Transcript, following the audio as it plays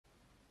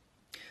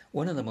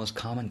One of the most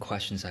common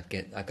questions I've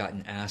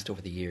gotten asked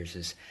over the years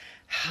is,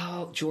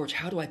 George,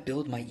 how do I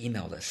build my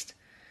email list?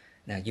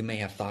 Now, you may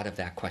have thought of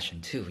that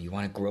question too. You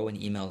want to grow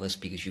an email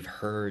list because you've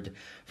heard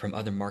from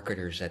other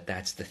marketers that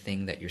that's the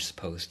thing that you're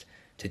supposed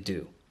to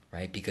do,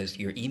 right? Because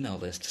your email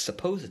list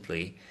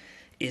supposedly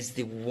is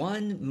the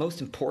one most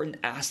important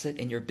asset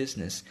in your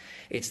business.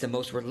 It's the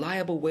most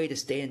reliable way to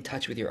stay in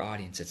touch with your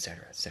audience,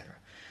 etc., etc.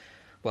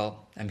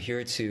 Well, I'm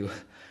here to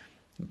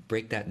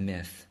break that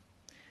myth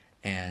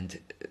and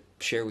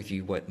share with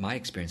you what my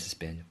experience has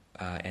been,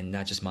 and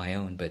not just my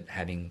own, but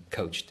having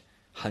coached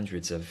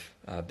hundreds of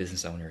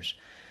business owners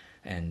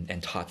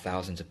and taught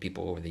thousands of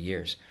people over the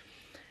years.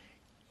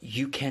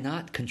 You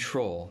cannot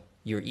control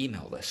your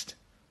email list.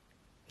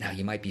 Now,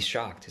 you might be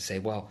shocked to say,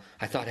 well,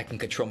 I thought I can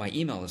control my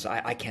email list.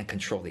 I can't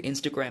control the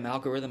Instagram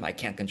algorithm. I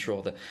can't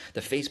control the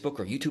Facebook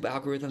or YouTube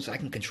algorithms. I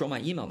can control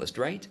my email list,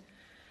 right?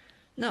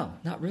 No,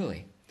 not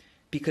really.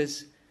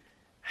 Because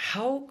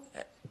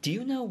do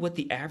you know what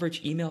the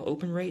average email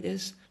open rate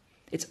is?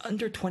 It's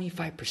under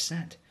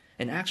 25%.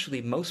 And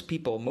actually,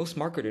 most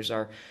marketers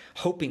are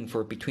hoping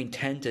for between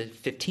 10 to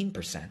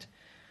 15%.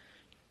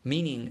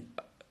 Meaning,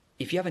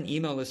 if you have an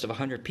email list of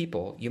 100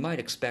 people, you might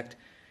expect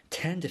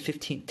 10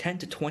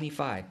 to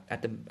 25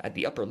 at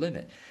the upper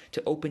limit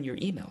to open your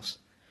emails.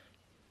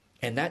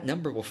 And that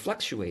number will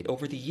fluctuate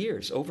over the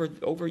years,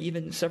 over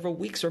even several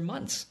weeks or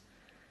months.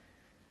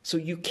 So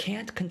you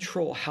can't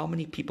control how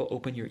many people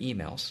open your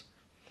emails.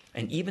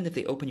 And even if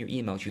they open your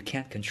emails, you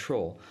can't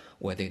control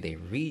whether they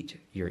read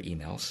your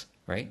emails,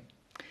 right?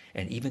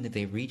 And even if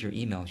they read your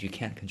emails, you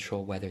can't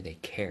control whether they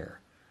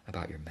care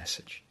about your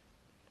message.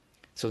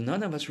 So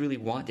none of us really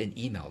want an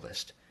email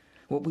list.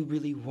 What we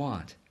really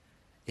want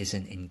is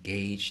an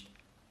engaged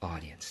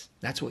audience.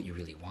 That's what you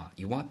really want.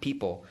 You want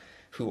people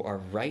who are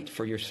right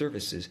for your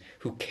services,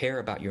 who care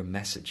about your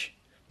message.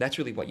 That's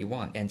really what you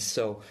want. And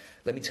so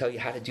let me tell you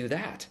how to do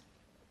that.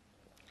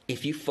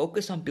 If you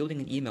focus on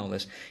building an email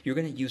list, you're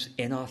going to use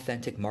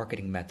inauthentic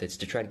marketing methods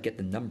to try to get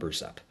the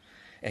numbers up,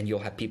 and you'll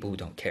have people who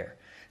don't care.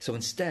 So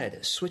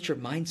instead, switch your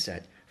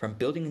mindset from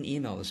building an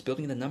email list,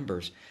 building the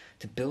numbers,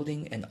 to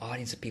building an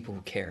audience of people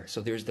who care.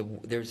 So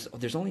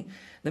there's only,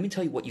 let me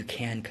tell you what you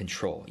can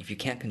control. If you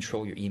can't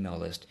control your email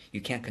list,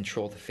 you can't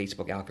control the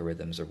Facebook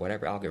algorithms or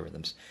whatever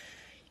algorithms.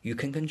 You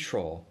can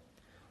control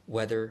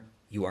whether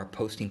you are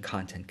posting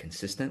content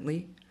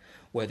consistently,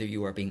 whether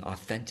you are being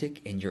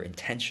authentic in your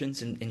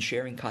intentions in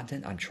sharing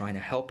content. I'm trying to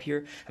help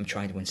here. I'm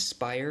trying to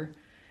inspire.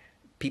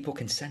 People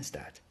can sense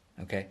that,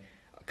 okay?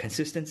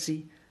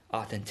 Consistency,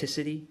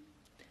 authenticity,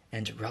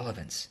 and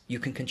relevance. You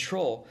can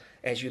control,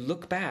 as you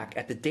look back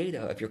at the data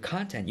of your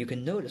content, you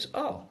can notice,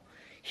 oh,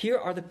 here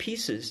are the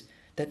pieces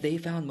that they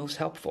found most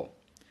helpful,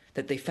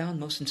 that they found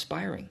most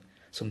inspiring.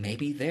 So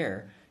maybe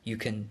there you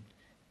can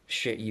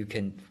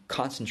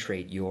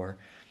concentrate your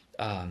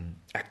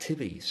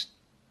activities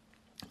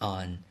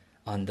on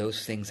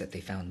those things that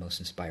they found most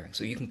inspiring.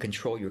 So you can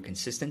control your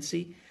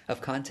consistency of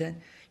content,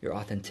 your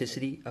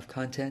authenticity of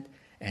content,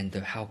 and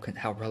how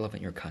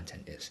relevant your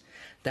content is.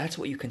 That's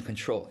what you can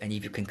control. And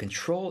if you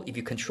control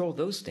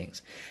those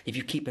things, if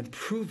you keep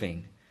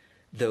improving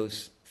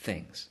those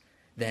things,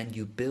 then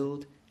you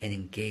build an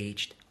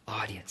engaged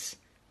audience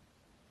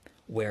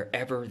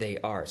wherever they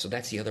are. So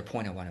that's the other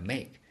point I want to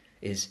make,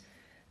 is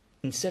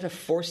instead of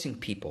forcing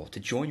people to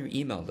join your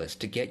email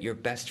list to get your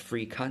best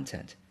free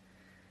content,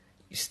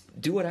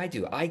 do what I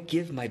do. I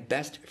give my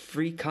best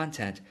free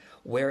content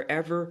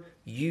wherever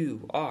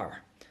you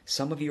are.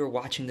 Some of you are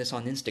watching this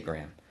on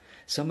Instagram.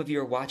 Some of you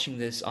are watching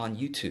this on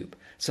YouTube.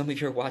 Some of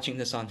you are watching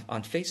this on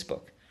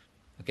Facebook.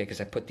 Okay,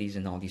 because I put these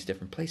in all these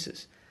different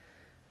places.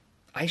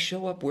 I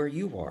show up where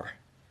you are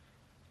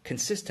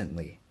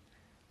consistently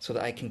so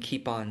that I can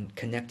keep on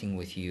connecting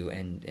with you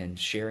and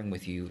sharing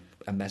with you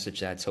a message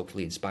that's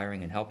hopefully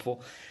inspiring and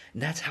helpful.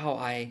 And that's how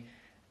I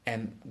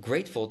am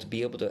grateful to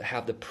be able to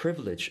have the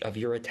privilege of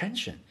your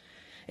attention.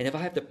 And if I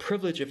have the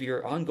privilege of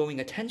your ongoing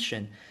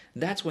attention,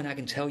 that's when I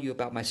can tell you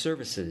about my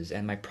services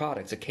and my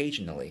products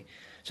occasionally,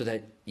 so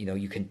that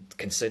you can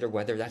consider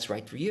whether that's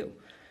right for you.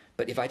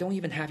 But if I don't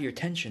even have your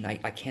attention, I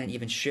can't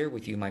even share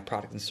with you my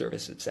product and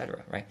service,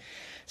 etc. Right?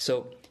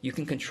 So you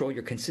can control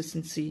your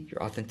consistency,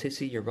 your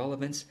authenticity, your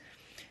relevance,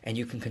 and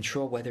you can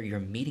control whether you're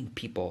meeting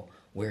people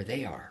where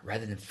they are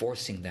rather than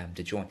forcing them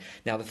to join.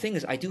 Now the thing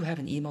is, I do have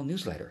an email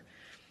newsletter,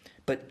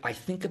 but I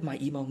think of my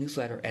email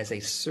newsletter as a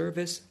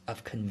service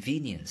of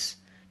convenience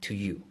to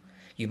you.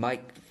 You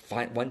might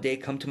one day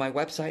come to my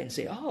website and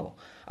say, oh,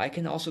 I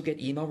can also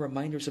get email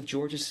reminders of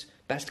George's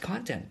best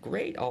content.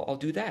 Great, I'll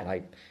do that.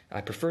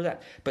 I prefer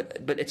that.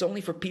 But it's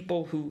only for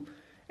people who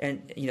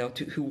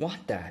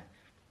want that,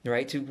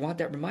 right? To want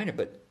that reminder.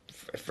 But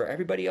for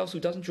everybody else who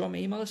doesn't join my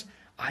email list,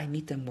 I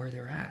meet them where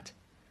they're at,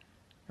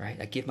 right?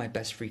 I give my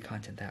best free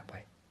content that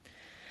way.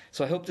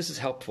 So I hope this is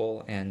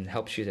helpful and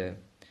helps you to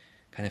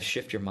kind of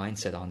shift your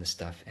mindset on this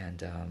stuff,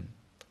 and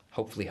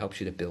hopefully helps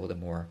you to build a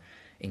more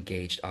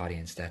engaged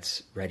audience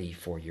that's ready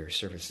for your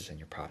services and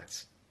your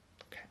products.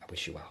 Okay, I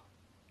wish you well.